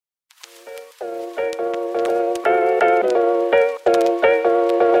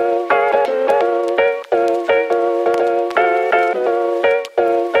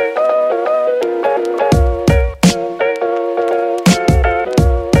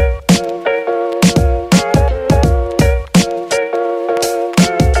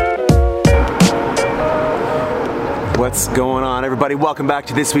What's going on, everybody? Welcome back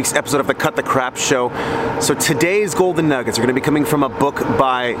to this week's episode of the Cut the Crap Show. So today's golden nuggets are going to be coming from a book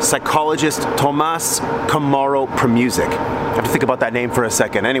by psychologist Tomas Comaro-Premuzic. I have to think about that name for a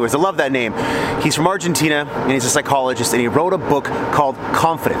second. Anyways, I love that name. He's from Argentina, and he's a psychologist, and he wrote a book called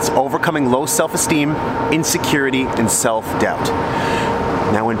Confidence: Overcoming Low Self-Esteem, Insecurity, and Self-Doubt.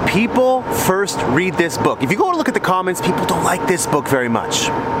 Now, when people first read this book, if you go and look at the comments, people don't like this book very much.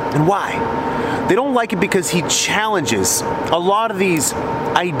 And why? They don't like it because he challenges a lot of these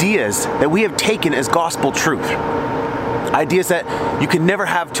ideas that we have taken as gospel truth. Ideas that you can never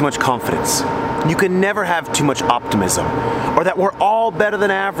have too much confidence, you can never have too much optimism, or that we're all better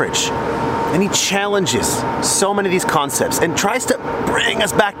than average. And he challenges so many of these concepts and tries to bring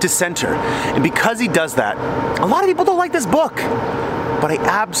us back to center. And because he does that, a lot of people don't like this book. But I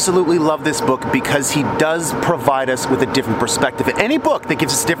absolutely love this book because he does provide us with a different perspective. And any book that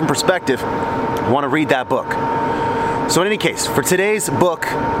gives us a different perspective, I want to read that book. So in any case, for today's book,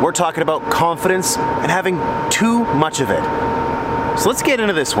 we're talking about confidence and having too much of it. So let's get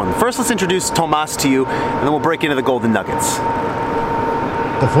into this one. First, let's introduce Tomas to you, and then we'll break into the golden nuggets.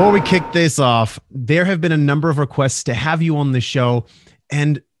 Before we kick this off, there have been a number of requests to have you on the show,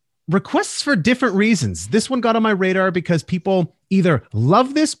 and requests for different reasons. This one got on my radar because people either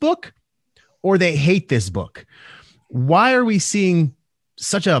love this book or they hate this book. Why are we seeing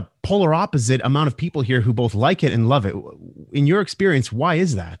such a polar opposite amount of people here who both like it and love it? In your experience, why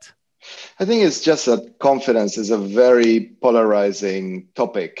is that? I think it's just that confidence is a very polarizing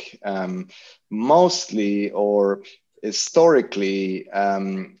topic. Mostly, or historically,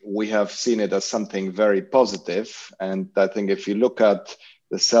 we have seen it as something very positive. And I think if you look at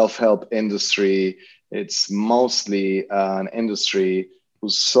the self-help industry, it's mostly an industry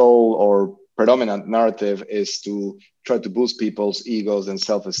whose sole or predominant narrative is to try to boost people's egos and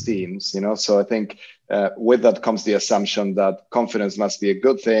self-esteems, So I think with that comes the assumption that confidence must be a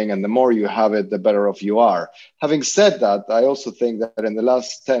good thing, and the more you have it, the better off you are. Having said that, I also think that in the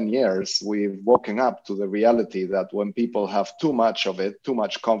last 10 years, we've woken up to the reality that when people have too much of it, too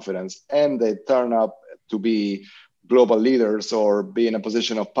much confidence, and they turn up to be global leaders or be in a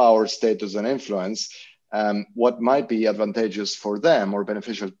position of power, status, and influence, what might be advantageous for them or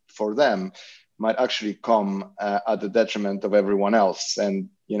beneficial for them might actually come at the detriment of everyone else. And,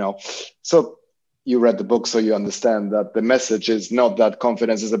 so you read the book, so you understand that the message is not that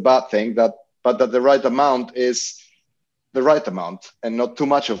confidence is a bad thing, but that the right amount is the right amount and not too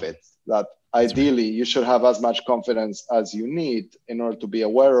much of it. That ideally you should have as much confidence as you need in order to be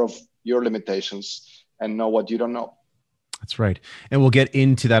aware of your limitations and know what you don't know. That's right. And we'll get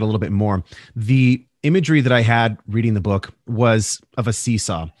into that a little bit more. The imagery that I had reading the book was of a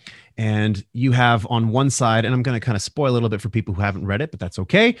seesaw. And you have on one side, and I'm going to kind of spoil a little bit for people who haven't read it, but that's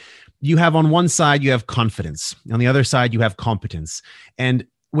okay. You have on one side, you have confidence. On the other side, you have competence. And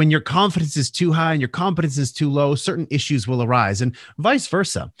when your confidence is too high and your competence is too low, certain issues will arise, and vice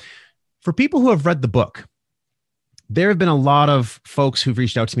versa. For people who have read the book, there have been a lot of folks who've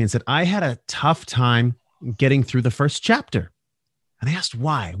reached out to me and said, I had a tough time getting through the first chapter. And I asked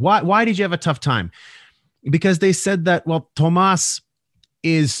why. Why did you have a tough time? Because they said that, well, Tomas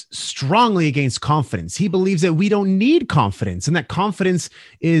is strongly against confidence. He believes that we don't need confidence, and that confidence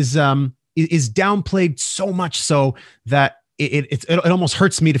is downplayed so much so that it almost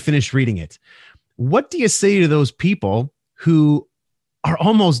hurts me to finish reading it. What do you say to those people who are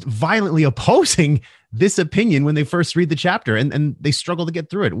almost violently opposing this opinion when they first read the chapter and they struggle to get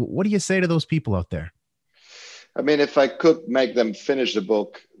through it? What do you say to those people out there? I mean, if I could make them finish the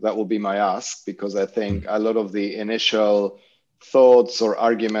book, that would be my ask, because I think a lot of the initial thoughts or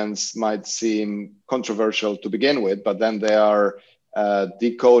arguments might seem controversial to begin with, but then they are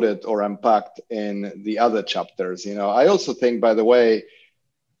decoded or unpacked in the other chapters. I also think, by the way,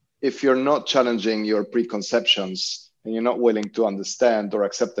 if you're not challenging your preconceptions and you're not willing to understand or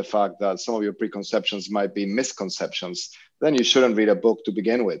accept the fact that some of your preconceptions might be misconceptions, then you shouldn't read a book to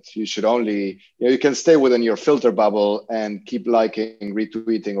begin with. You should only, you can stay within your filter bubble and keep liking,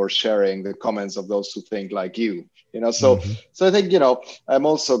 retweeting, or sharing the comments of those who think like you. So I think, I'm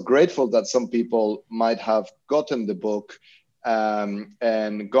also grateful that some people might have gotten the book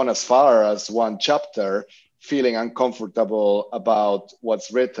and gone as far as one chapter, feeling uncomfortable about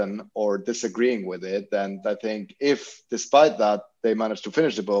what's written or disagreeing with it. And I think if, despite that, they manage to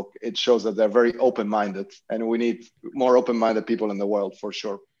finish the book, it shows that they're very open-minded, and we need more open-minded people in the world, for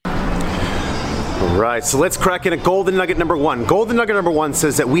sure. All right, so let's crack in a golden nugget number one. Golden nugget number one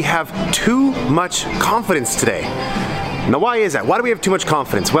says that we have too much confidence today. Now, why is that? Why do we have too much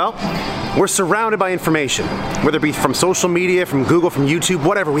confidence? Well, We're surrounded by information, whether it be from social media, from Google, from YouTube,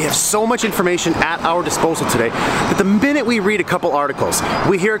 whatever. We have so much information at our disposal today that the minute we read a couple articles,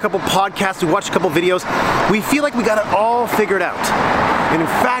 we hear a couple podcasts, we watch a couple videos, we feel like we got it all figured out. And in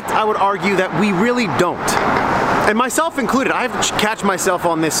fact, I would argue that we really don't. And myself included, I have to catch myself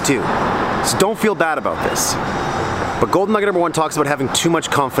on this too. So don't feel bad about this. But Golden Nugget number 1 talks about having too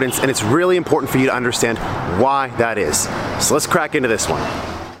much confidence, and it's really important for you to understand why that is. So let's crack into this one.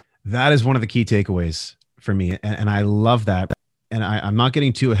 That is one of the key takeaways for me. And I love that. And I'm not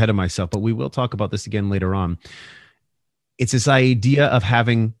getting too ahead of myself, but we will talk about this again later on. It's this idea of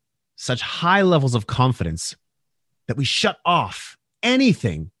having such high levels of confidence that we shut off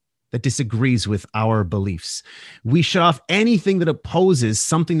anything that disagrees with our beliefs. We shut off anything that opposes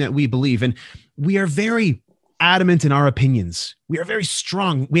something that we believe. And we are very adamant in our opinions. We are very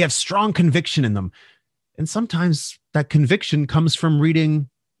strong. We have strong conviction in them. And sometimes that conviction comes from reading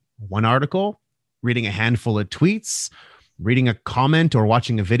one article, reading a handful of tweets, reading a comment, or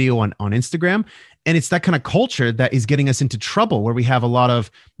watching a video on Instagram. And it's that kind of culture that is getting us into trouble, where we have a lot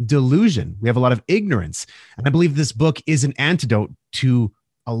of delusion. We have a lot of ignorance. And I believe this book is an antidote to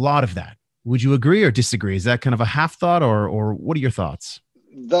a lot of that. Would you agree or disagree? Is that kind of a half thought, or what are your thoughts?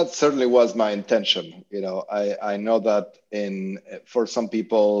 That certainly was my intention. I know that for some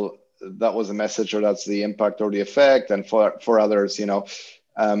people, that was a message, or that's the impact or the effect. And for others,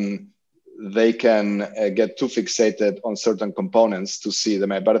 they can get too fixated on certain components to see them.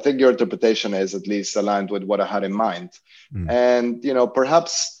 But I think your interpretation is at least aligned with what I had in mind. And,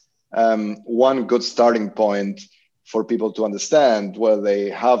 perhaps one good starting point for people to understand whether they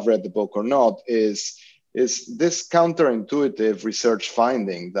have read the book or not is this counterintuitive research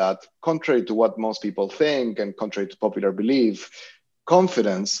finding that, contrary to what most people think and contrary to popular belief,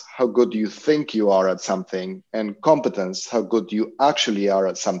 confidence, how good you think you are at something, and competence, how good you actually are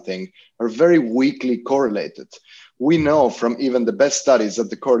at something, are very weakly correlated. We know from even the best studies that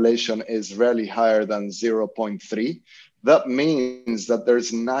the correlation is rarely higher than 0.3. That means that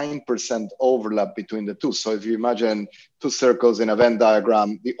there's 9% overlap between the two. So if you imagine two circles in a Venn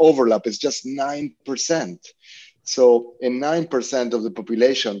diagram, the overlap is just 9%. So in 9% of the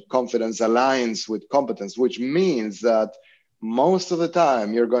population, confidence aligns with competence, which means that most of the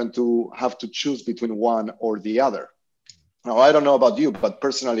time you're going to have to choose between one or the other. Now, I don't know about you, but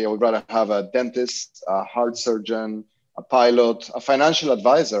personally, I would rather have a dentist, a heart surgeon, a pilot, a financial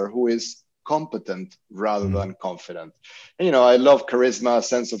advisor who is competent rather than confident. And, I love charisma,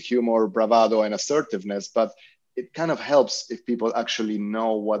 sense of humor, bravado, and assertiveness, but it kind of helps if people actually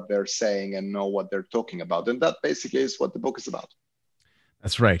know what they're saying and know what they're talking about. And that basically is what the book is about.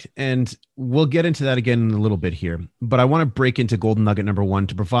 That's right. And we'll get into that again in a little bit here. But I want to break into Golden Nugget number 1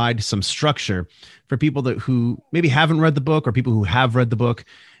 to provide some structure for people who maybe haven't read the book, or people who have read the book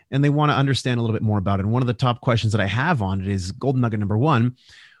and they want to understand a little bit more about it. And one of the top questions that I have on it is Golden Nugget number 1.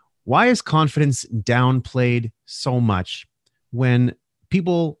 Why is confidence downplayed so much when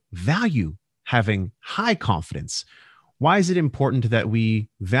people value having high confidence? Why is it important that we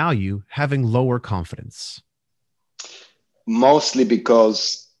value having lower confidence? Mostly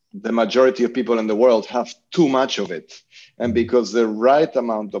because the majority of people in the world have too much of it. And because the right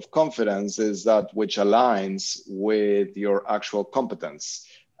amount of confidence is that which aligns with your actual competence.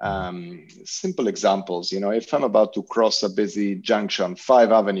 Simple examples, if I'm about to cross a busy junction,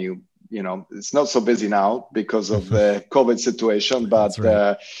 5 Avenue, it's not so busy now because of the COVID situation, but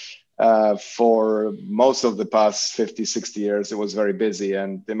for most of the past 50, 60 years, it was very busy.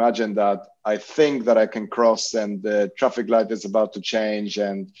 And imagine that I think that I can cross and the traffic light is about to change.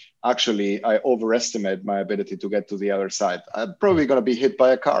 And actually, I overestimate my ability to get to the other side. I'm probably going to be hit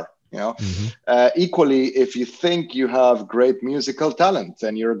by a car. Equally, if you think you have great musical talent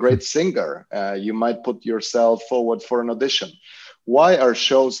and you're a great singer, you might put yourself forward for an audition. Why are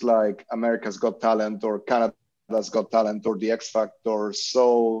shows like America's Got Talent or Canada's Got Talent or The X Factor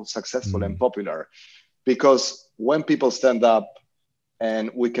so successful and popular? Because when people stand up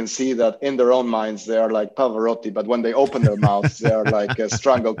and we can see that in their own minds, they are like Pavarotti, but when they open their mouths, they are like a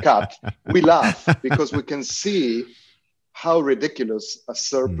strangled cat. We laugh because we can see how ridiculous a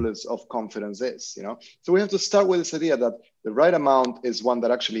surplus of confidence is, So we have to start with this idea that the right amount is one that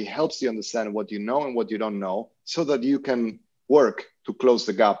actually helps you understand what you know and what you don't know, so that you can work to close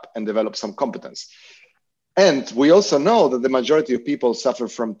the gap and develop some competence. And we also know that the majority of people suffer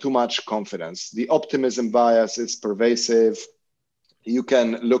from too much confidence. The optimism bias is pervasive. You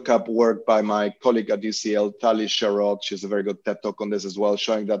can look up work by my colleague at UCL, Tali Sharot. She has a very good TED Talk on this as well,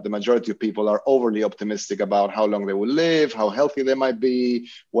 showing that the majority of people are overly optimistic about how long they will live, how healthy they might be,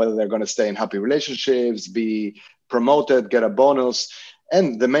 whether they're going to stay in happy relationships, be promoted, get a bonus.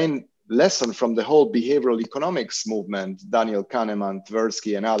 And the lesson from the whole behavioral economics movement, Daniel Kahneman,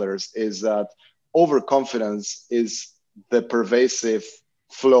 Tversky, and others, is that overconfidence is the pervasive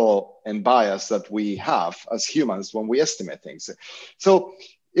flaw and bias that we have as humans when we estimate things. So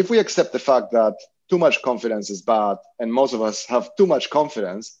if we accept the fact that too much confidence is bad, and most of us have too much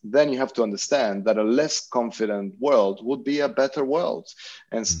confidence, then you have to understand that a less confident world would be a better world.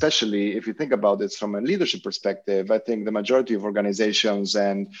 And especially if you think about this from a leadership perspective, I think the majority of organizations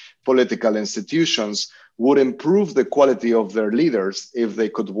and political institutions would improve the quality of their leaders if they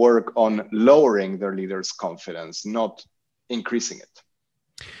could work on lowering their leaders' confidence, not increasing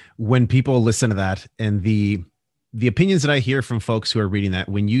it. When people listen to that and the opinions that I hear from folks who are reading that,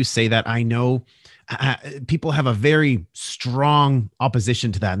 when you say that, I know people have a very strong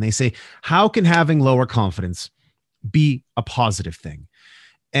opposition to that. And they say, how can having lower confidence be a positive thing?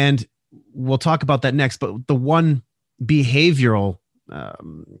 And we'll talk about that next. But the one behavioral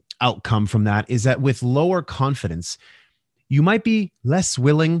outcome from that is that with lower confidence, you might be less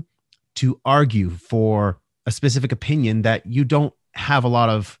willing to argue for a specific opinion that you don't have a lot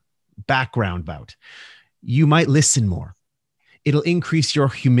of background about. You might listen more. It'll increase your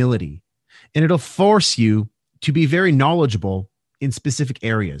humility, and it'll force you to be very knowledgeable in specific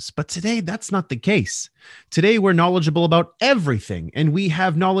areas. But today, that's not the case. Today, we're knowledgeable about everything, and we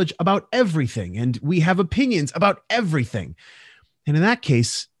have knowledge about everything, and we have opinions about everything. And in that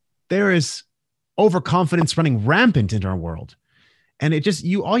case, there is overconfidence running rampant in our world. And all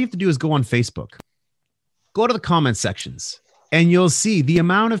you have to do is go on Facebook, go to the comment sections, and you'll see the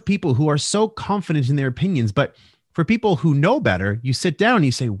amount of people who are so confident in their opinions. But for people who know better, you sit down and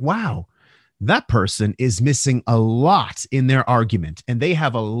you say, wow, that person is missing a lot in their argument, and they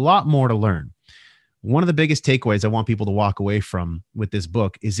have a lot more to learn. One of the biggest takeaways I want people to walk away from with this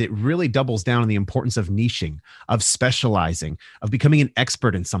book is it really doubles down on the importance of niching, of specializing, of becoming an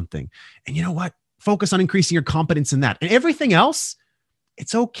expert in something. And you know what? Focus on increasing your competence in that. And everything else,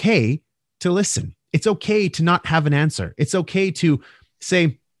 it's okay to listen. It's okay to not have an answer. It's okay to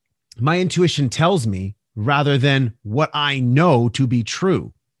say, my intuition tells me, rather than what I know to be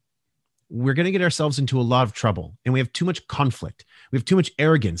true. We're going to get ourselves into a lot of trouble, and we have too much conflict. We have too much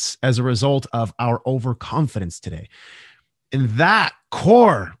arrogance as a result of our overconfidence today. And that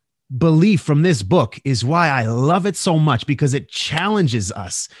core belief from this book is why I love it so much, because it challenges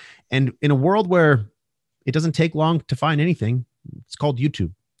us. And in a world where it doesn't take long to find anything, it's called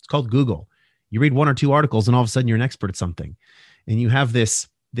YouTube, it's called Google. You read one or two articles and all of a sudden you're an expert at something. And you have this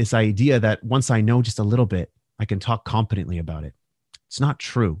idea that once I know just a little bit, I can talk competently about it. It's not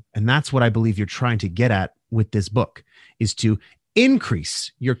true. And that's what I believe you're trying to get at with this book, is to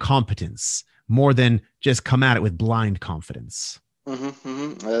increase your competence more than just come at it with blind confidence.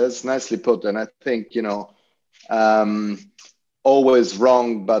 That's nicely put. And I think, always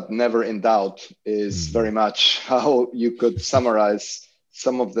wrong, but never in doubt is very much how you could summarize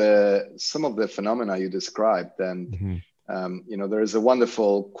some of the phenomena you described. And, there is a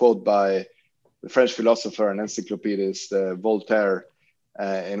wonderful quote by the French philosopher and encyclopedist Voltaire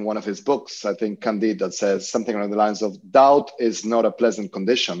in one of his books, I think Candide, that says something along the lines of, doubt is not a pleasant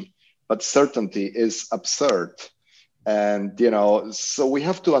condition, but certainty is absurd. And, so we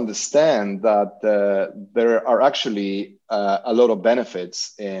have to understand that there are actually a lot of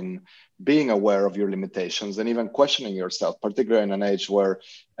benefits in being aware of your limitations and even questioning yourself, particularly in an age where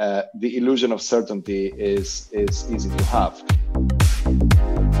the illusion of certainty is easy to have.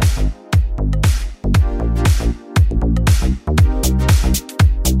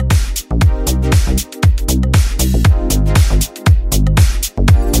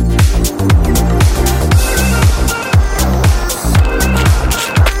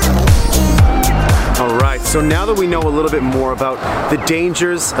 So now that we know a little bit more about the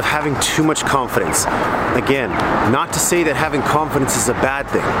dangers of having too much confidence, again, not to say that having confidence is a bad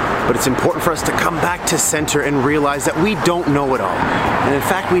thing, but it's important for us to come back to center and realize that we don't know it all. And in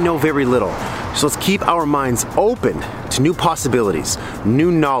fact, we know very little. So let's keep our minds open to new possibilities,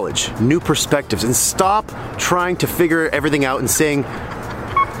 new knowledge, new perspectives, and stop trying to figure everything out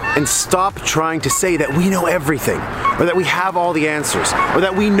and stop trying to say that we know everything, or that we have all the answers, or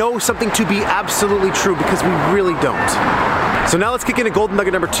that we know something to be absolutely true, because we really don't. So now let's kick into golden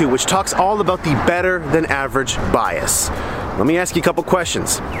nugget number 2, which talks all about the better than average bias. Let me ask you a couple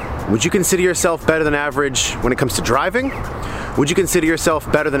questions. Would you consider yourself better than average when it comes to driving? Would you consider yourself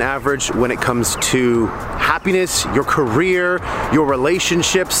better than average when it comes to happiness, your career, your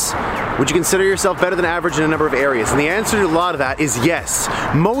relationships? Would you consider yourself better than average in a number of areas? And the answer to a lot of that is yes.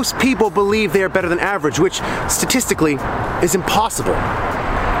 Most people believe they are better than average, which statistically is impossible.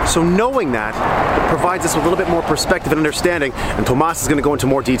 So knowing that provides us with a little bit more perspective and understanding, and Tomas is going to go into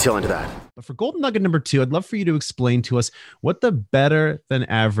more detail into that. But for golden nugget number 2, I'd love for you to explain to us what the better than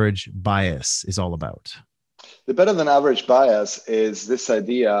average bias is all about. The better than average bias is this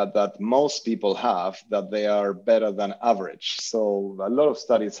idea that most people have, that they are better than average. So a lot of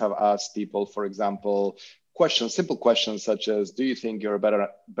studies have asked people, for example, simple questions such as, do you think you're a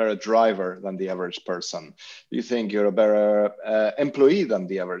better driver than the average person? Do you think you're a better employee than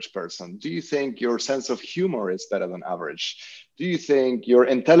the average person? Do you think your sense of humor is better than average? Do you think your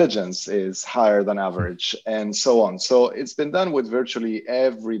intelligence is higher than average? And so on. So it's been done with virtually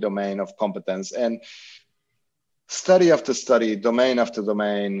every domain of competence. And study after study, domain after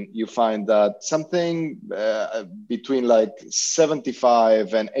domain, you find that something between like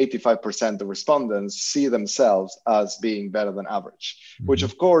 75 and 85% of respondents see themselves as being better than average, which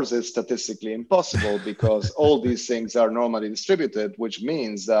of course is statistically impossible because all these things are normally distributed, which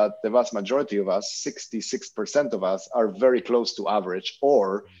means that the vast majority of us, 66% of us, are very close to average,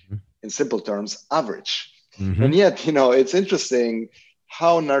 or in simple terms, average. And yet, it's interesting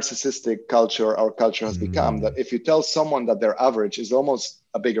how narcissistic our culture has become, that if you tell someone that they're average is almost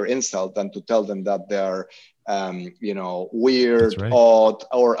a bigger insult than to tell them that they're, weird, odd,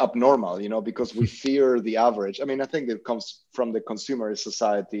 or abnormal, because we fear the average. I mean, I think it comes from the consumerist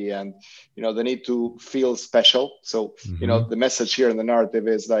society and, the need to feel special. So, the message here in the narrative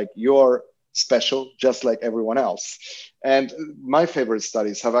is like, you're special, just like everyone else. And my favorite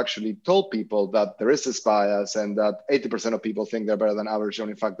studies have actually told people that there is this bias and that 80% of people think they're better than average, when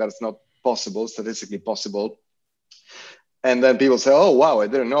in fact that's not possible, statistically possible. And then people say, oh, wow, I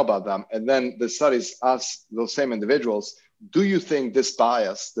didn't know about them. And then the studies ask those same individuals, do you think this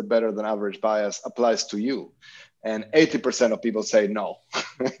bias, the better than average bias, applies to you? And 80% of people say, no,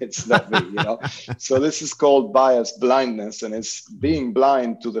 it's not me, So this is called bias blindness, and it's being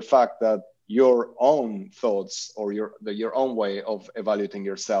blind to the fact that your own thoughts or your own way of evaluating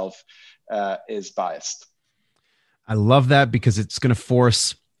yourself is biased. I love that, because it's going to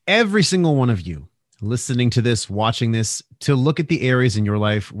force every single one of you listening to this, watching this, to look at the areas in your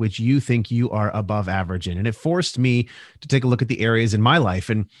life which you think you are above average in. And it forced me to take a look at the areas in my life.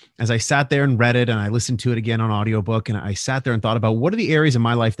 And as I sat there and read it, and I listened to it again on audiobook, and I sat there and thought about what are the areas in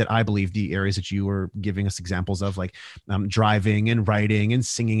my life that I believe, the areas that you were giving us examples of, like driving and writing and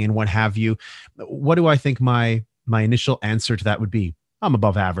singing and what have you. What do I think my initial answer to that would be? I'm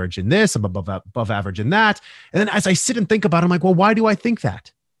above average in this, I'm above average in that. And then as I sit and think about it, I'm like, well, why do I think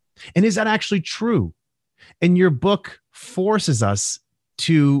that? And is that actually true? And your book forces us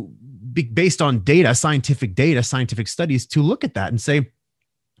to be based on data, scientific studies, to look at that and say,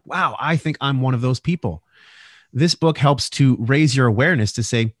 wow, I think I'm one of those people. This book helps to raise your awareness to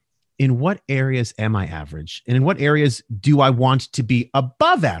say, in what areas am I average? And in what areas do I want to be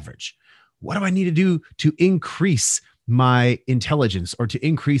above average? What do I need to do to increase my intelligence or to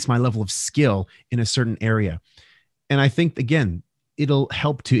increase my level of skill in a certain area? And I think, again, it'll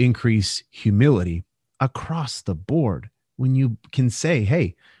help to increase humility across the board when you can say,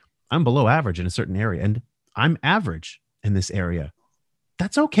 hey, I'm below average in a certain area and I'm average in this area.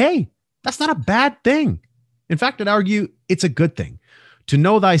 That's okay. That's not a bad thing. In fact, I'd argue it's a good thing. To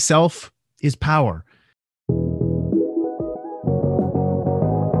know thyself is power.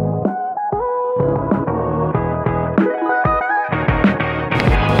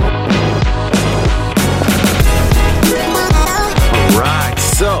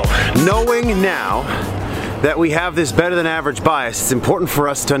 So, knowing now that we have this better than average bias, it's important for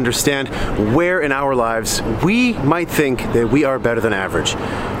us to understand where in our lives we might think that we are better than average.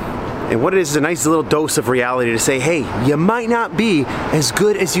 And what it is a nice little dose of reality to say, hey, you might not be as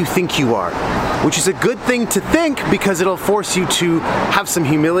good as you think you are, which is a good thing to think because it'll force you to have some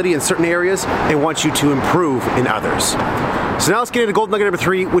humility in certain areas and want you to improve in others. So now let's get into golden nugget number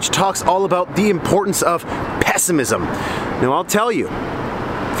 3, which talks all about the importance of pessimism. Now I'll tell you,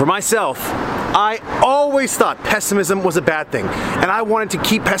 for myself, I always thought pessimism was a bad thing, and I wanted to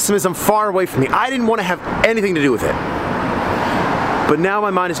keep pessimism far away from me. I didn't want to have anything to do with it. But now my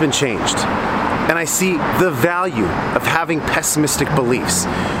mind has been changed, and I see the value of having pessimistic beliefs.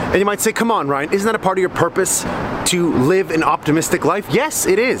 And you might say, come on, Ryan, isn't that a part of your purpose to live an optimistic life? Yes,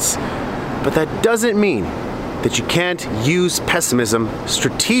 it is. But that doesn't mean that you can't use pessimism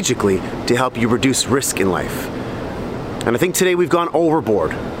strategically to help you reduce risk in life. And I think today we've gone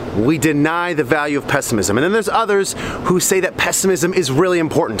overboard. We deny the value of pessimism. And then there's others who say that pessimism is really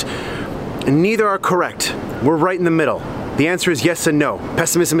important. And neither are correct. We're right in the middle. The answer is yes and no.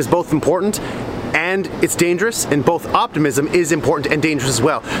 Pessimism is both important and it's dangerous, and both optimism is important and dangerous as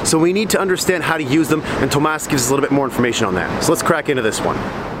well. So we need to understand how to use them, and Tomas gives us a little bit more information on that. So let's crack into this one.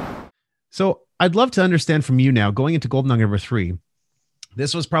 So I'd love to understand from you now, going into Golden Nugget number 3.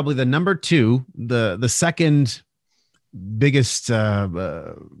 This was probably the number 2, the second biggest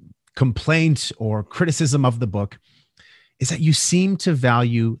complaint or criticism of the book is that you seem to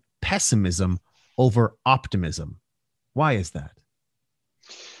value pessimism over optimism. Why is that?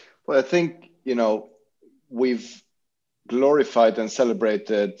 Well, I think, we've glorified and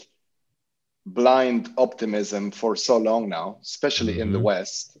celebrated blind optimism for so long now, especially in the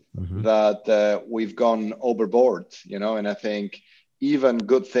West, that we've gone overboard, and I think even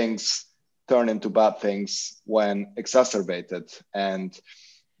good things turn into bad things when exacerbated. And,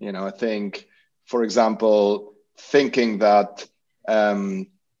 I think, for example, thinking that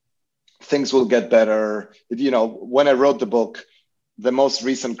things will get better. When I wrote the book, the most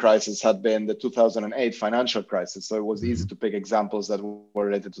recent crisis had been the 2008 financial crisis. So it was easy to pick examples that were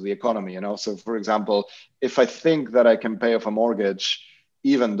related to the economy, So for example, if I think that I can pay off a mortgage,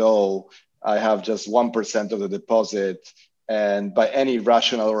 even though I have just 1% of the deposit, and by any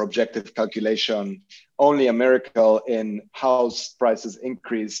rational or objective calculation, only a miracle in house prices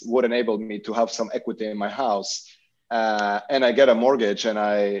increase would enable me to have some equity in my house, and I get a mortgage and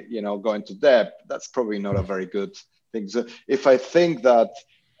I, go into debt, that's probably not a very good thing. So if I think that,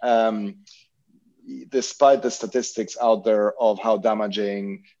 despite the statistics out there of how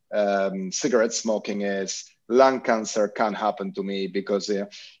damaging cigarette smoking is, lung cancer can happen to me, because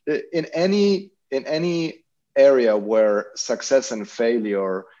in any area where success and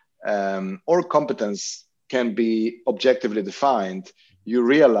failure or competence can be objectively defined, you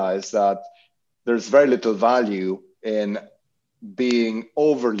realize that there's very little value in being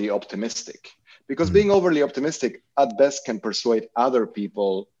overly optimistic, because being overly optimistic at best can persuade other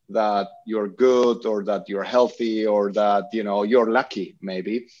people that you're good, or that you're healthy, or that you're lucky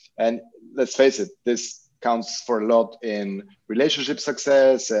maybe. And let's face it, this counts for a lot in relationship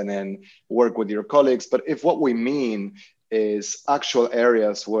success and in work with your colleagues. But if what we mean is actual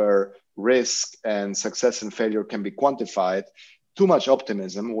areas where risk and success and failure can be quantified, too much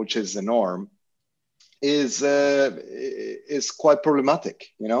optimism, which is the norm, is quite problematic,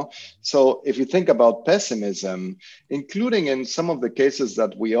 So if you think about pessimism, including in some of the cases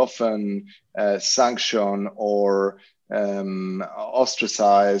that we often sanction or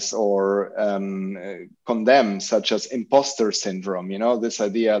ostracize or condemn, such as imposter syndrome, this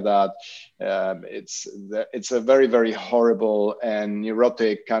idea that it's a very, very horrible and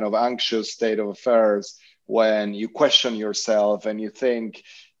neurotic kind of anxious state of affairs when you question yourself and you think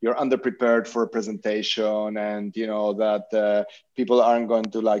you're underprepared for a presentation, and that people aren't going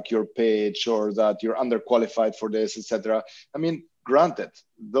to like your pitch, or that you're underqualified for this, etc. I mean, granted,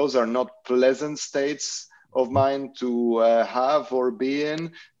 those are not pleasant states of mind to have or be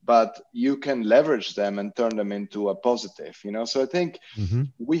in, but you can leverage them and turn them into a positive, So I think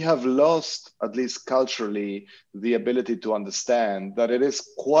we have lost, at least culturally, the ability to understand that it is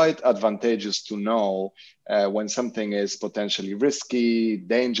quite advantageous to know when something is potentially risky,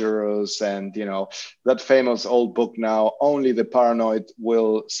 dangerous, and, that famous old book now, Only the Paranoid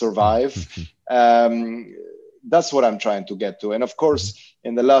Will Survive. That's what I'm trying to get to. And of course,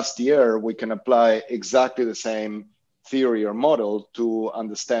 in the last year, we can apply exactly the same theory or model to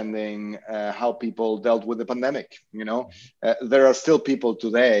understanding how people dealt with the pandemic. There are still people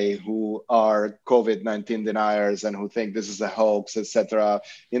today who are COVID-19 deniers and who think this is a hoax, etc.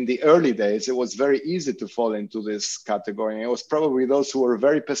 In the early days, it was very easy to fall into this category. And it was probably those who were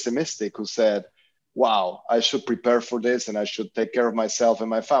very pessimistic who said, wow, I should prepare for this and I should take care of myself and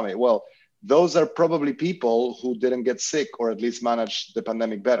my family. Well, those are probably people who didn't get sick, or at least managed the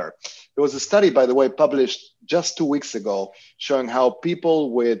pandemic better. There was a study, by the way, published just 2 weeks ago, showing how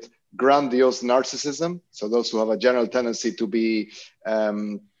people with grandiose narcissism, so those who have a general tendency to be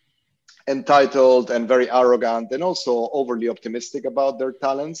entitled and very arrogant, and also overly optimistic about their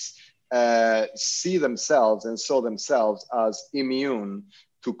talents, see themselves and saw themselves as immune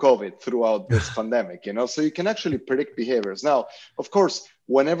to COVID throughout this pandemic, so you can actually predict behaviors. Now, of course,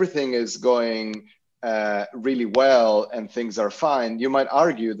 when everything is going really well and things are fine, you might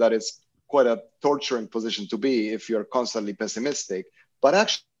argue that it's quite a torturing position to be if you're constantly pessimistic. But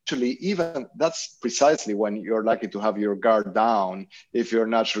actually, even that's precisely when you're likely to have your guard down if you're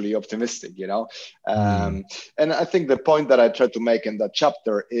naturally optimistic, And I think the point that I tried to make in that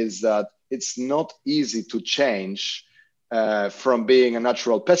chapter is that it's not easy to change from being a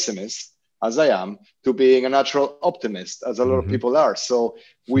natural pessimist, as I am, to being a natural optimist, as a lot of people are. So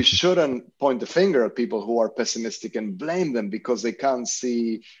we shouldn't point the finger at people who are pessimistic and blame them because they can't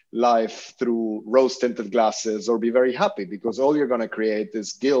see life through rose-tinted glasses or be very happy, because all you're going to create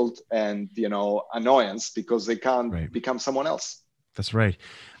is guilt and, annoyance because they can't become someone else. That's right.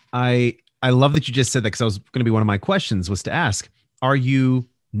 I love that you just said that, because I was going to be one of my questions was to ask, are you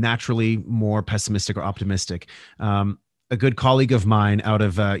naturally more pessimistic or optimistic? A good colleague of mine out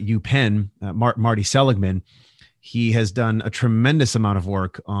of UPenn, Marty Seligman, he has done a tremendous amount of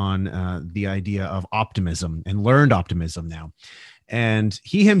work on the idea of optimism and learned optimism now. And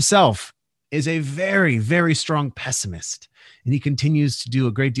he himself is a very, very strong pessimist. And he continues to do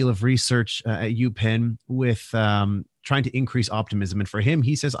a great deal of research at UPenn with trying to increase optimism. And for him,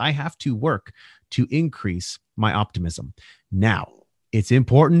 he says, I have to work to increase my optimism. Now, it's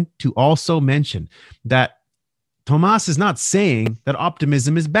important to also mention that Tomas is not saying that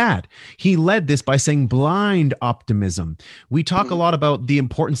optimism is bad. He led this by saying blind optimism. We talk a lot about the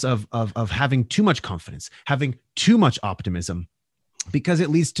importance of having too much confidence, having too much optimism, because it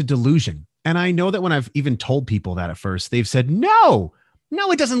leads to delusion. And I know that when I've even told people that at first, they've said, no,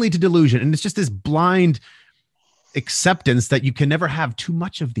 it doesn't lead to delusion. And it's just this blind acceptance that you can never have too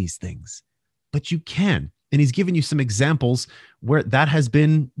much of these things, but you can. And he's given you some examples where that has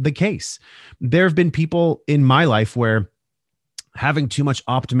been the case. There have been people in my life where having too much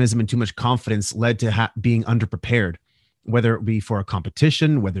optimism and too much confidence led to being underprepared, whether it be for a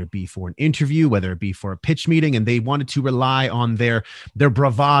competition, whether it be for an interview, whether it be for a pitch meeting, and they wanted to rely on their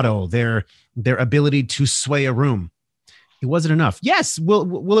bravado, their ability to sway a room. It wasn't enough. Yes,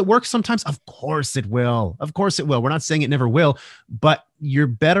 will it work sometimes? Of course it will. Of course it will. We're not saying it never will, but you're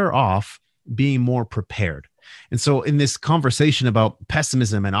better off being more prepared. And so in this conversation about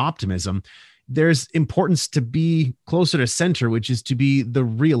pessimism and optimism, there's importance to be closer to center, which is to be the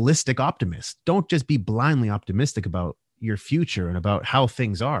realistic optimist. Don't just be blindly optimistic about your future and about how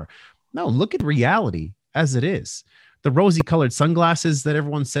things are. No, look at reality as it is. The rosy colored sunglasses that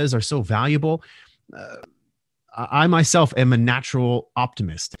everyone says are so valuable. I myself am a natural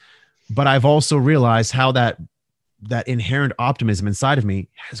optimist, but I've also realized how that inherent optimism inside of me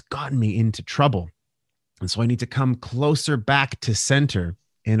has gotten me into trouble. And so I need to come closer back to center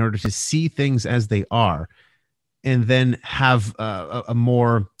in order to see things as they are, and then have a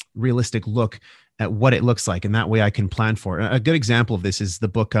more realistic look at what it looks like. And that way I can plan for it. A good example of this is the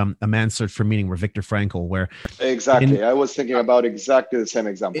book, A Man's Search for Meaning, where Viktor Frankl, where exactly, I was thinking about exactly the same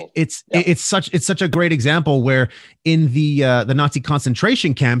example. It's such a great example where in the Nazi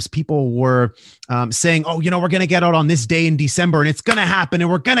concentration camps, people were saying, oh, we're going to get out on this day in December and it's going to happen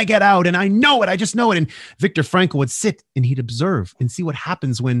and we're going to get out. And I know it. I just know it. And Viktor Frankl would sit and he'd observe and see what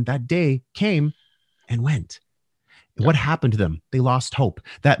happens when that day came and went. What happened to them? They lost hope.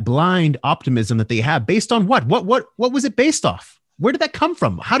 That blind optimism that they had, based on what? What was it based off? Where did that come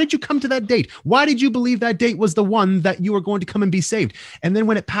from? How did you come to that date? Why did you believe that date was the one that you were going to come and be saved? And then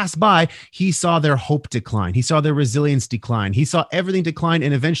when it passed by, he saw their hope decline. He saw their resilience decline. He saw everything decline.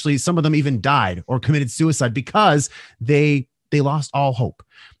 And eventually some of them even died or committed suicide because they lost all hope.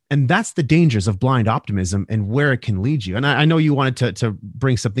 And that's the dangers of blind optimism and where it can lead you. And I know you wanted to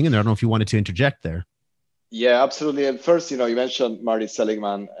bring something in there. I don't know if you wanted to interject there. Yeah, absolutely. And first, you mentioned Marty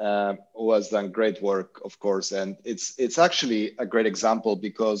Seligman, who has done great work, of course. And it's actually a great example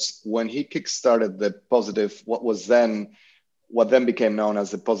because when he kickstarted the positive, what then became known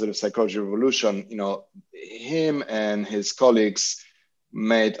as the positive psychology revolution, him and his colleagues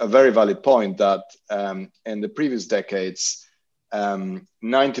made a very valid point that in the previous decades,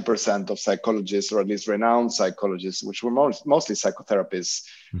 90% of psychologists, or at least renowned psychologists, which were mostly psychotherapists,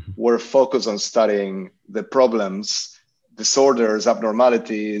 were focused on studying the problems, disorders,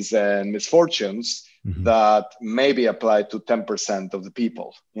 abnormalities, and misfortunes that maybe apply to 10% of the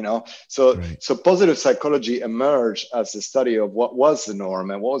people, So positive psychology emerged as a study of what was the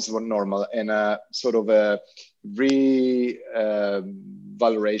norm and what was normal, and a sort of a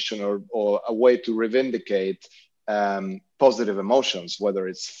valoration or a way to revindicate positive emotions, whether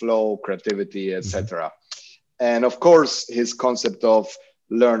it's flow, creativity, etc. And of course, his concept of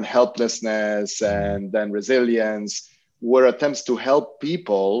learned helplessness and then resilience were attempts to help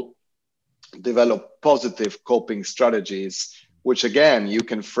people develop positive coping strategies, which again, you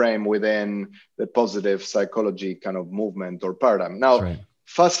can frame within the positive psychology kind of movement or paradigm. Now,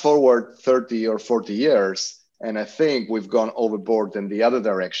 fast forward 30 or 40 years, and I think we've gone overboard in the other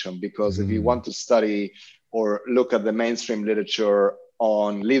direction, because if you want to study or look at the mainstream literature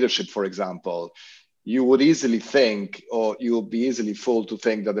on leadership, for example, you would easily think, or you will be easily fooled to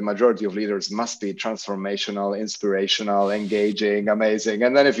think that the majority of leaders must be transformational, inspirational, engaging, amazing.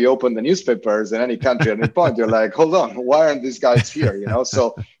 And then if you open the newspapers in any country at any point, you're like, hold on, why aren't these guys here?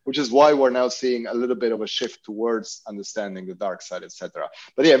 So which is why we're now seeing a little bit of a shift towards understanding the dark side, etc.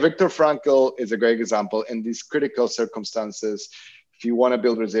 But yeah, Viktor Frankl is a great example. In these critical circumstances, if you want to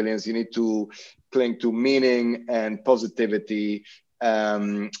build resilience, you need to cling to meaning and positivity.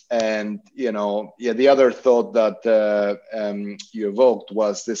 And the other thought that you evoked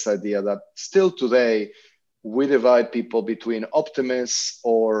was this idea that still today we divide people between optimists,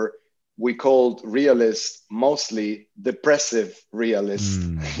 or we called realists mostly depressive realists,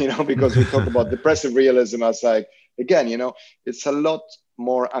 because we talk about depressive realism as like, again, it's a lot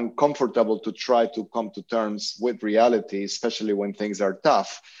more uncomfortable to try to come to terms with reality, especially when things are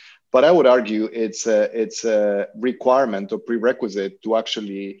tough. But I would argue it's a requirement or prerequisite to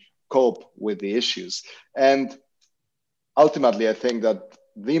actually cope with the issues. And ultimately, I think that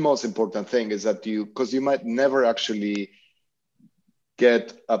the most important thing is that because you might never actually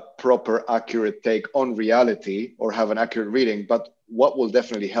get a proper, accurate take on reality or have an accurate reading, but what will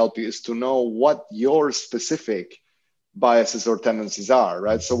definitely help you is to know what your specific biases or tendencies are,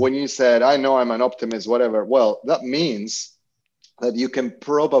 right? So when you said, I know I'm an optimist, whatever, well, that means that you can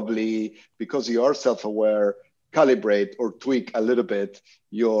probably, because you are self-aware, calibrate or tweak a little bit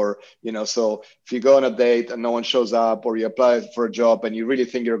your, so if you go on a date and no one shows up, or you apply for a job and you really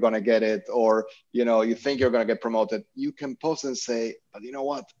think you're going to get it, or, you think you're going to get promoted, you can pause and say, but you know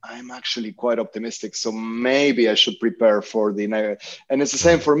what, I'm actually quite optimistic. So maybe I should prepare for the negative. And it's the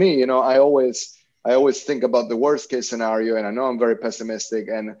same for me. I always think about the worst case scenario, and I know I'm very pessimistic,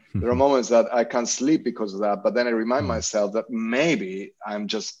 and there are moments that I can't sleep because of that. But then I remind myself that maybe I'm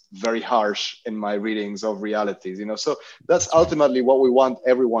just very harsh in my readings of realities, So that's ultimately what we want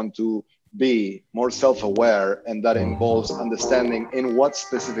everyone to be, more self-aware, and that involves understanding in what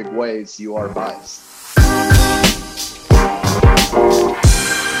specific ways you are biased.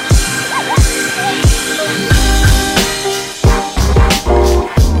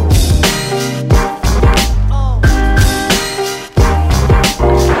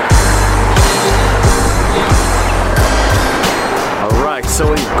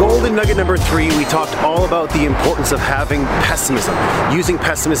 So in Golden Nugget number 3, we talked all about the importance of having pessimism, using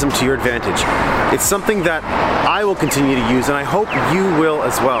pessimism to your advantage. It's something that I will continue to use, and I hope you will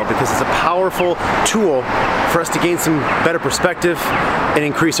as well, because it's a powerful tool for us to gain some better perspective and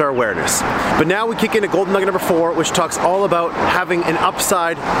increase our awareness. But now we kick into Golden Nugget number 4, which talks all about having an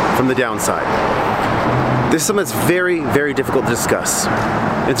upside from the downside. This is something that's very, very difficult to discuss.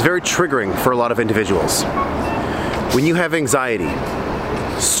 It's very triggering for a lot of individuals. When you have anxiety,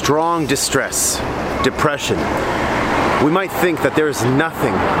 strong distress, depression, we might think that there's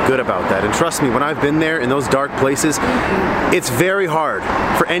nothing good about that. And trust me, when I've been there in those dark places, it's very hard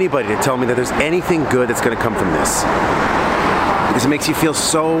for anybody to tell me that there's anything good that's going to come from this. Because it makes you feel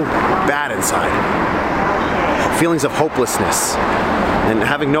so bad inside. Feelings of hopelessness and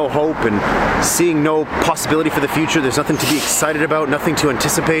having no hope and seeing no possibility for the future. There's nothing to be excited about, nothing to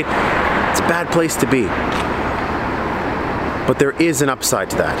anticipate. It's a bad place to be. But there is an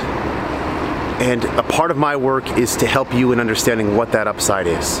upside to that. And a part of my work is to help you in understanding what that upside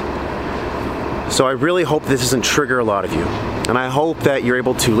is. So I really hope this doesn't trigger a lot of you. And I hope that you're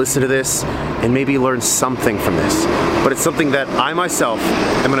able to listen to this and maybe learn something from this. But it's something that I myself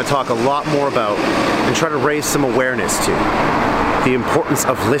am going to talk a lot more about and try to raise some awareness to. The importance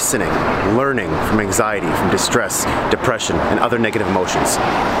of listening, learning from anxiety, from distress, depression, and other negative emotions.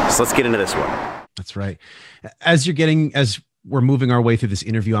 So let's get into this one. That's right. As we're moving our way through this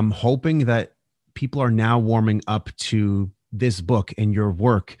interview, I'm hoping that people are now warming up to this book and your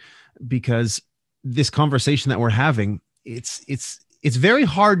work, because this conversation that we're having, it's very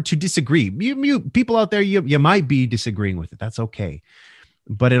hard to disagree. You people out there, you might be disagreeing with it. That's okay.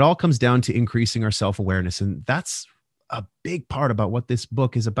 But it all comes down to increasing our self-awareness. And that's a big part about what this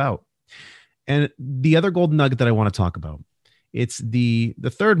book is about. And the other golden nugget that I want to talk about, it's the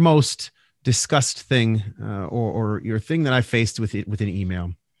third most discussed thing or your thing that I faced with an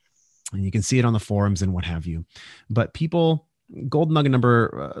email, and you can see it on the forums and what have you. But people, golden nugget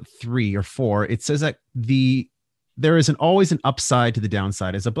number 3 or 4, it says that there is always an upside to the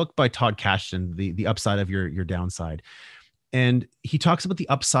downside. It's a book by Todd Kashdan, the upside of your downside. And he talks about the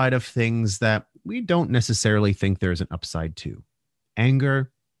upside of things that we don't necessarily think there's an upside to.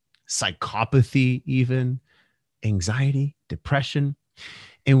 Anger, psychopathy, even anxiety, depression.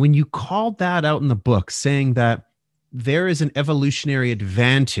 And when you called that out in the book, saying that there is an evolutionary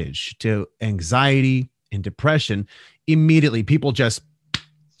advantage to anxiety and depression, immediately people just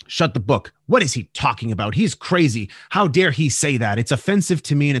shut the book. What is he talking about? He's crazy. How dare he say that? It's offensive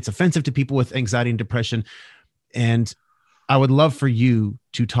to me, and it's offensive to people with anxiety and depression. And I would love for you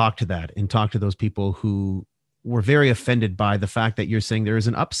to talk to that and talk to those people who were very offended by the fact that you're saying there is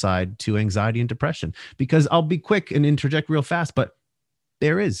an upside to anxiety and depression. Because I'll be quick and interject real fast, but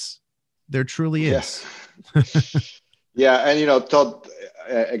there truly is. Yeah. Yeah. And, Todd,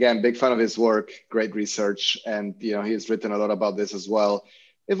 again, big fan of his work, great research, and he's written a lot about this as well.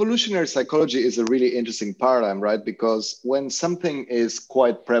 Evolutionary psychology is a really interesting paradigm, right? Because when something is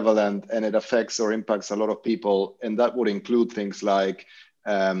quite prevalent and it affects or impacts a lot of people, and that would include things like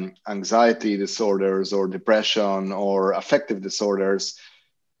anxiety disorders or depression or affective disorders,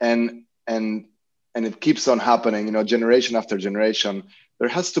 and it keeps on happening, generation after generation, there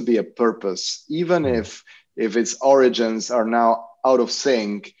has to be a purpose, even if its origins are now out of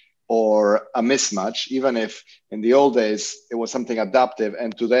sync or a mismatch, even if in the old days it was something adaptive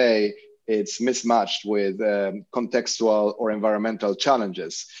and today it's mismatched with contextual or environmental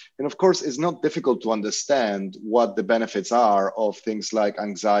challenges. And of course, it's not difficult to understand what the benefits are of things like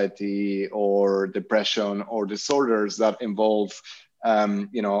anxiety or depression or disorders that involve a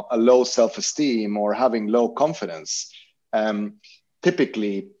low self-esteem or having low confidence.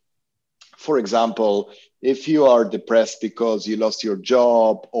 Typically, for example, if you are depressed because you lost your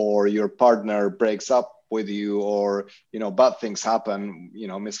job or your partner breaks up with you, or bad things happen,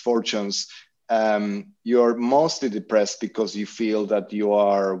 misfortunes, you're mostly depressed because you feel that you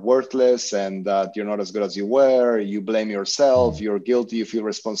are worthless and that you're not as good as you were. You blame yourself, you're guilty, you feel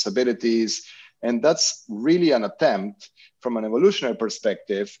responsibilities. And that's really an attempt from an evolutionary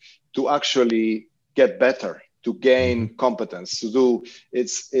perspective to actually get better, to gain competence, to do,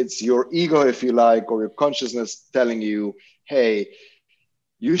 it's your ego, if you like, or your consciousness telling you, hey,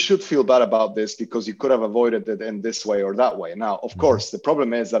 you should feel bad about this because you could have avoided it in this way or that way. Now, of course, the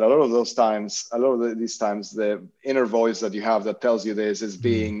problem is that a lot of these times, the inner voice that you have that tells you this is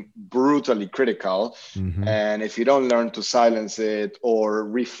being brutally critical. And if you don't learn to silence it or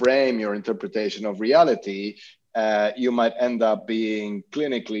reframe your interpretation of reality, you might end up being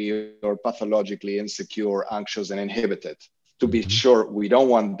clinically or pathologically insecure, anxious, and inhibited. To be sure, we don't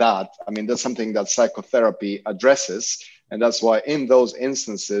want that. I mean, that's something that psychotherapy addresses. And that's why in those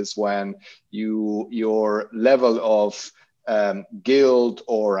instances, when your level of guilt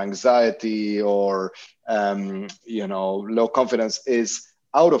or anxiety or low confidence is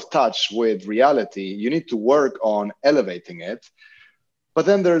out of touch with reality, you need to work on elevating it. But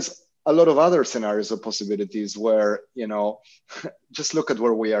then there's a lot of other scenarios or possibilities where, just look at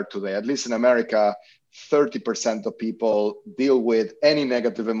where we are today. At least in America, 30% of people deal with any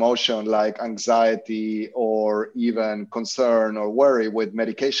negative emotion like anxiety or even concern or worry with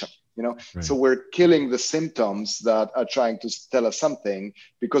medication. Right. So we're killing the symptoms that are trying to tell us something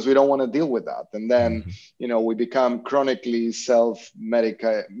because we don't want to deal with that. And then, we become chronically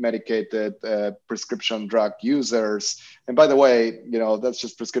self-medicated prescription drug users. And by the way, that's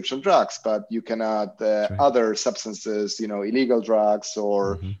just prescription drugs, but you can add other substances, illegal drugs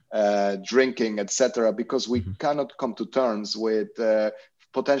or drinking, etc., because we cannot come to terms with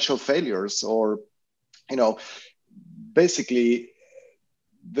potential failures or, basically,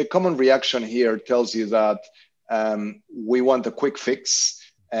 the common reaction here tells you that we want a quick fix,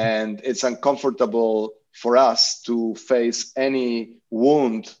 and it's uncomfortable for us to face any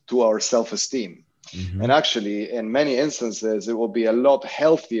wound to our self-esteem. And actually, in many instances, it will be a lot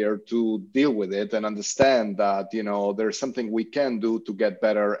healthier to deal with it and understand that, there's something we can do to get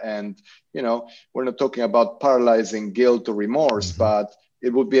better. And, we're not talking about paralyzing guilt or remorse, but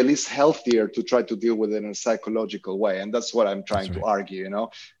it would be at least healthier to try to deal with it in a psychological way. And that's what I'm trying to argue,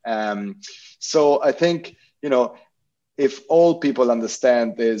 So I think, if all people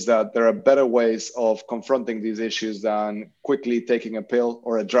understand is that there are better ways of confronting these issues than quickly taking a pill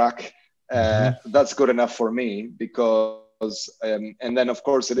or a drug, that's good enough for me because, and then of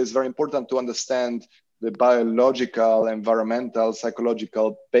course, it is very important to understand the biological, environmental,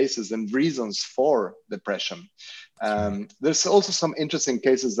 psychological basis and reasons for depression. There's also some interesting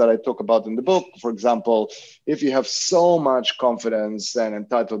cases that I talk about in the book. For example, if you have so much confidence and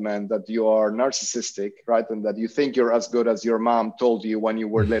entitlement that you are narcissistic, right? And that you think you're as good as your mom told you when you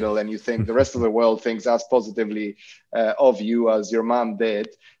were little, and you think the rest of the world thinks as positively of you as your mom did,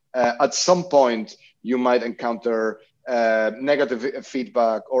 at some point you might encounter negative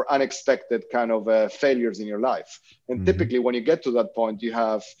feedback or unexpected kind of failures in your life. And typically when you get to that point, you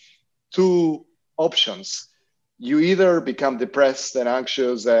have two options. You either become depressed and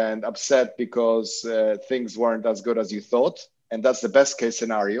anxious and upset because things weren't as good as you thought. And that's the best case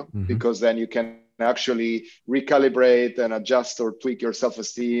scenario, because then you can actually recalibrate and adjust or tweak your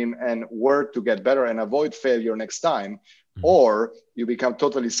self-esteem and work to get better and avoid failure next time. Or you become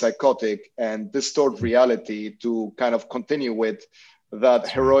totally psychotic and distort reality to kind of continue with that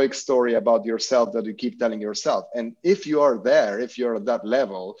heroic story about yourself that you keep telling yourself. And if you are there, if you're at that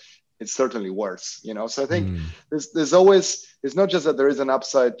level, it's certainly worse, you know. So I think there's always, it's not just that there is an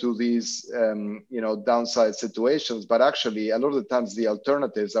upside to these, downside situations, but actually a lot of the times the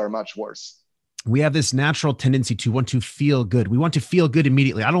alternatives are much worse. We have this natural tendency to want to feel good. We want to feel good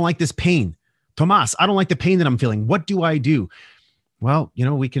immediately. I don't like this pain. Tomas, I don't like the pain that I'm feeling. What do I do? Well,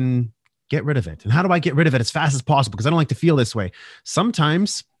 we can get rid of it. And how do I get rid of it as fast as possible? Because I don't like to feel this way.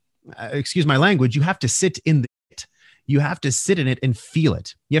 Sometimes, excuse my language, you have to sit in it. You have to sit in it and feel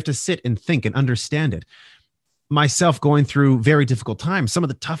it. You have to sit and think and understand it. Myself going through very difficult times, some of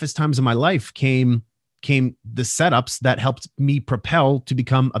the toughest times in my life came the setups that helped me propel to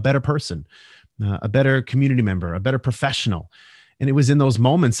become a better person, a better community member, a better professional. And it was in those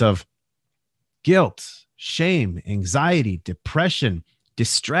moments of guilt, shame, anxiety, depression,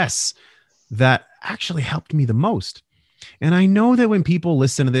 distress that actually helped me the most. And I know that when people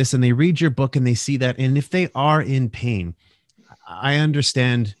listen to this and they read your book and they see that, and if they are in pain, I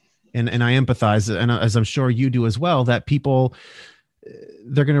understand and I empathize, and as I'm sure you do as well, that people,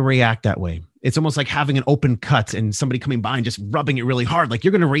 they're going to react that way. It's almost like having an open cut and somebody coming by and just rubbing it really hard. Like,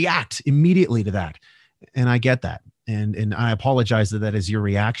 you're going to react immediately to that. And I get that. And I apologize that is your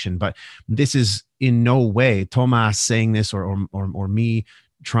reaction, but this is in no way Tomas saying this or me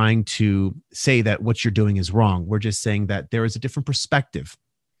trying to say that what you're doing is wrong. We're just saying that there is a different perspective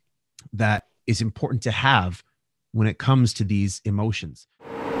that is important to have when it comes to these emotions.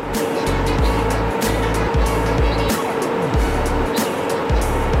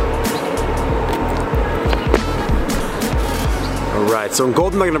 All right, so in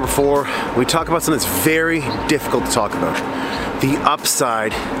Golden Nugget number 4, we talk about something that's very difficult to talk about. The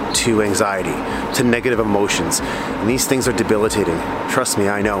upside to anxiety, to negative emotions. And these things are debilitating. Trust me,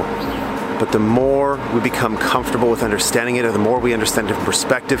 I know. But the more we become comfortable with understanding it, or the more we understand a different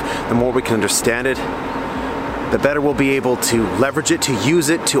perspective, the more we can understand it, the better we'll be able to leverage it, to use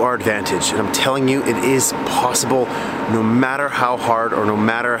it to our advantage. And I'm telling you, it is possible, no matter how hard or no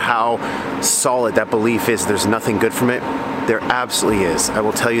matter how solid that belief is, there's nothing good from it. There absolutely is. I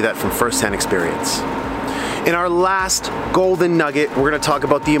will tell you that from firsthand experience. In our last golden nugget, we're going to talk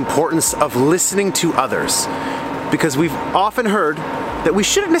about the importance of listening to others, because we've often heard that we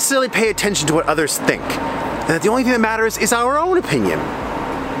shouldn't necessarily pay attention to what others think, and that the only thing that matters is our own opinion.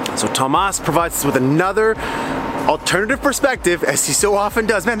 So Tomas provides us with another alternative perspective, as he so often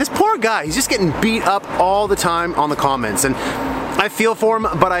does. Man, this poor guy, he's just getting beat up all the time on the comments, and I feel for him,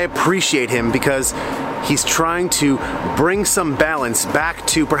 but I appreciate him because he's trying to bring some balance back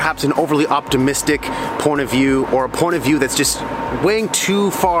to perhaps an overly optimistic point of view, or a point of view that's just weighing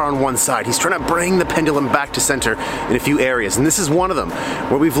too far on one side. He's trying to bring the pendulum back to center in a few areas, and this is one of them,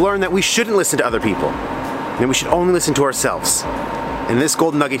 where we've learned that we shouldn't listen to other people, and we should only listen to ourselves. In this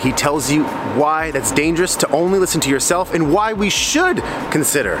golden nugget, he tells you why that's dangerous to only listen to yourself, and why we should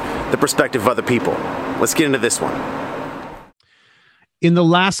consider the perspective of other people. Let's get into this one. In the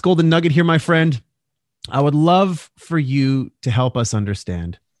last golden nugget here, my friend, I would love for you to help us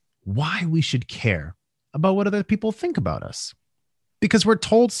understand why we should care about what other people think about us. Because we're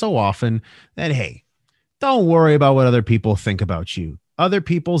told so often that, hey, don't worry about what other people think about you. Other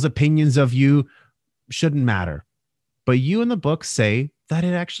people's opinions of you shouldn't matter. But you in the book say that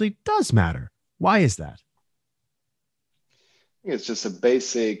it actually does matter. Why is that? It's just a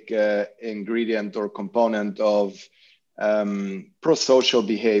basic ingredient or component of pro-social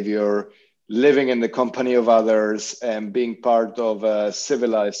behavior, living in the company of others, and being part of a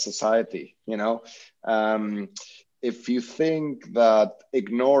civilized society. If you think that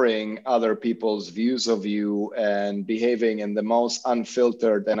ignoring other people's views of you and behaving in the most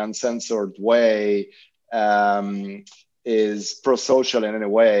unfiltered and uncensored way is pro-social in any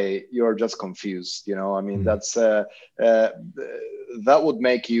way, you're just confused. That's that would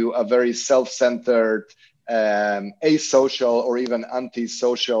make you a very self-centered, asocial, or even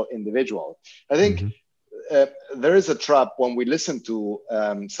antisocial individual. I think there is a trap when we listen to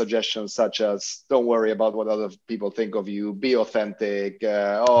suggestions such as, don't worry about what other people think of you, be authentic,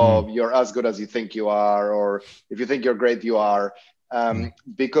 you're as good as you think you are, or if you think you're great, you are.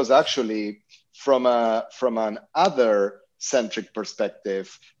 Because actually, from an other-centric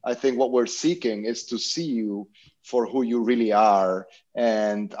perspective, I think what we're seeking is to see you for who you really are.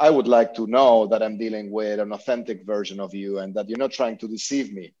 And I would like to know that I'm dealing with an authentic version of you and that you're not trying to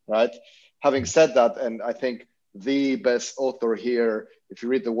deceive me, right? Having said that, and I think the best author here, if you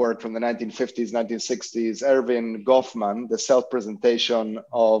read the work from the 1950s, 1960s, Erving Goffman, the presentation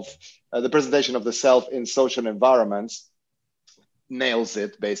of the self in social environments, nails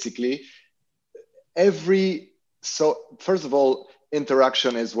it basically. First of all,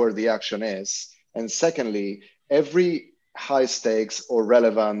 interaction is where the action is. And secondly, every high stakes or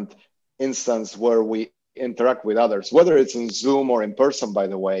relevant instance where we interact with others, whether it's in Zoom or in person, by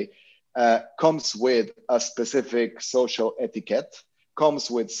the way, comes with a specific social etiquette,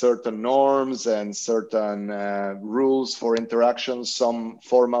 comes with certain norms and certain rules for interactions, some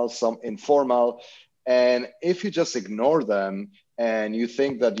formal, some informal. And if you just ignore them and you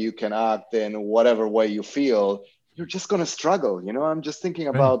think that you can act in whatever way you feel, you're just going to struggle. You know, I'm just thinking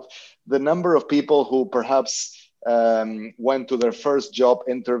about the number of people who perhaps went to their first job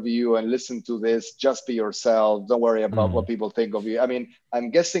interview and listened to this, just be yourself, don't worry about what people think of you. I mean,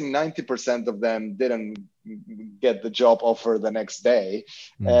 I'm guessing 90% of them didn't get the job offer the next day.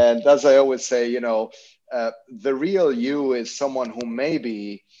 And as I always say, you know, the real you is someone who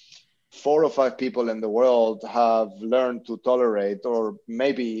maybe 4 or 5 people in the world have learned to tolerate or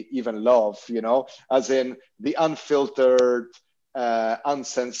maybe even love, you know, as in the unfiltered,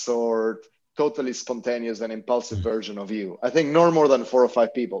 uncensored, totally spontaneous and impulsive version of you. I think no more than 4 or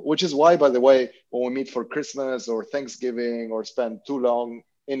 5 people, which is why, by the way, when we meet for Christmas or Thanksgiving or spend too long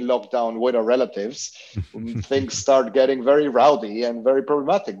in lockdown with our relatives, things start getting very rowdy and very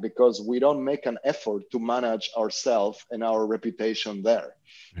problematic because we don't make an effort to manage ourselves and our reputation there.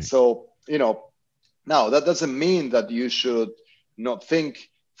 Right. So, you know, now that doesn't mean that you should not think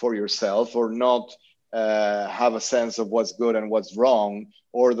for yourself or not have a sense of what's good and what's wrong,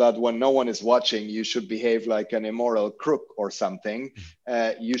 or that when no one is watching, you should behave like an immoral crook or something.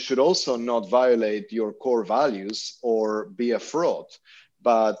 You should also not violate your core values or be a fraud.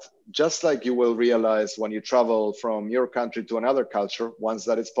 But just like you will realize when you travel from your country to another culture, once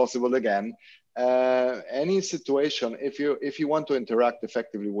that is possible again, any situation, if you want to interact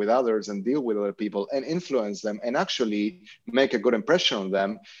effectively with others and deal with other people and influence them and actually make a good impression on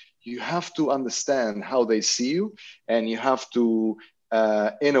them, you have to understand how they see you, and you have to,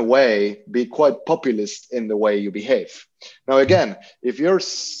 in a way, be quite populist in the way you behave. Now, again, if you're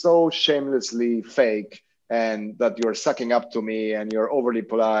so shamelessly fake and that you're sucking up to me and you're overly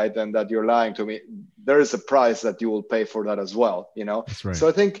polite and that you're lying to me, there is a price that you will pay for that as well, you know? That's right. So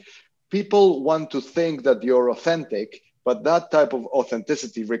I think people want to think that you're authentic, but that type of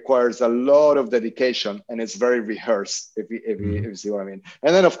authenticity requires a lot of dedication, and it's very rehearsed, if you see what I mean.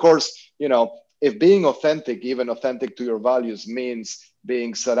 And then, of course, you know, if being authentic, even authentic to your values, means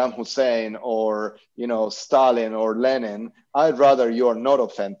being Saddam Hussein or, you know, Stalin or Lenin, I'd rather you are not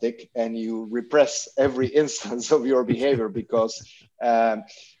authentic and you repress every instance of your behavior, because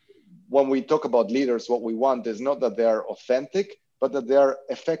when we talk about leaders, what we want is not that they are authentic, but that they are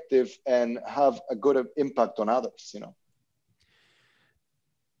effective and have a good impact on others, you know.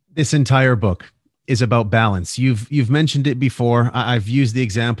 This entire book is about balance. You've mentioned it before. I've used the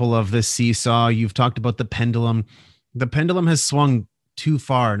example of the seesaw. You've talked about the pendulum. The pendulum has swung too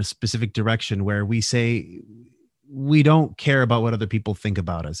far in a specific direction where we say we don't care about what other people think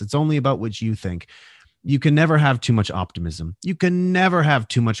about us. It's only about what you think. You can never have too much optimism. You can never have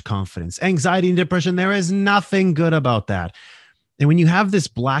too much confidence. Anxiety and depression, there is nothing good about that. And when you have this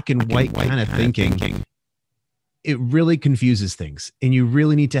black and white kind of thinking, it really confuses things, and you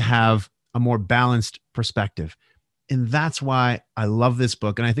really need to have a more balanced perspective. And that's why I love this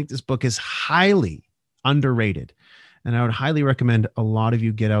book. And I think this book is highly underrated. And I would highly recommend a lot of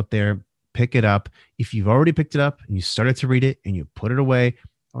you get out there, pick it up. If you've already picked it up and you started to read it and you put it away,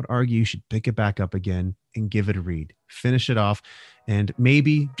 I would argue you should pick it back up again and give it a read. Finish it off. And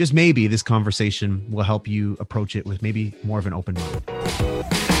maybe, just maybe, this conversation will help you approach it with maybe more of an open mind.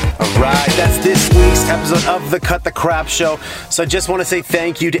 All right, that's this week's episode of the Cut the Crap Show. So I just want to say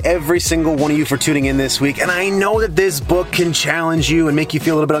thank you to every single one of you for tuning in this week. And I know that this book can challenge you and make you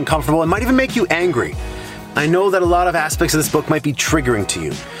feel a little bit uncomfortable. It might even make you angry. I know that a lot of aspects of this book might be triggering to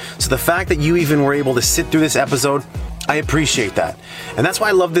you. So the fact that you even were able to sit through this episode, I appreciate that. And that's why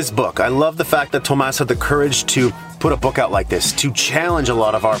I love this book. I love the fact that Tomas had the courage to put a book out like this, to challenge a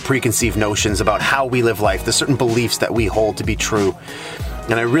lot of our preconceived notions about how we live life, the certain beliefs that we hold to be true.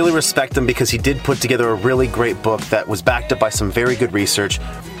 And I really respect him because he did put together a really great book that was backed up by some very good research.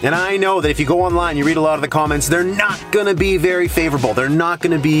 And I know that if you go online, you read a lot of the comments, they're not going to be very favorable. They're not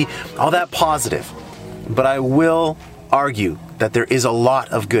going to be all that positive. But I will argue that there is a lot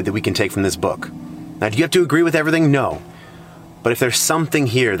of good that we can take from this book. Now, do you have to agree with everything? No. But if there's something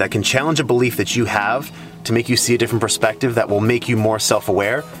here that can challenge a belief that you have to make you see a different perspective that will make you more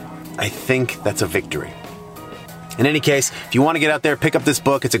self-aware, I think that's a victory. In any case, if you want to get out there, pick up this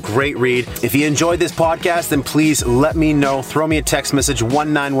book. It's a great read. If you enjoyed this podcast, then please let me know. Throw me a text message,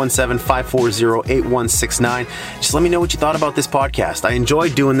 1917-540-8169. Just let me know what you thought about this podcast. I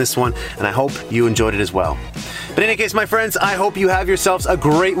enjoyed doing this one, and I hope you enjoyed it as well. But in any case, my friends, I hope you have yourselves a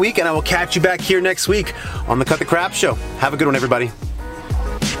great week, and I will catch you back here next week on the Cut the Crap Show. Have a good one, everybody.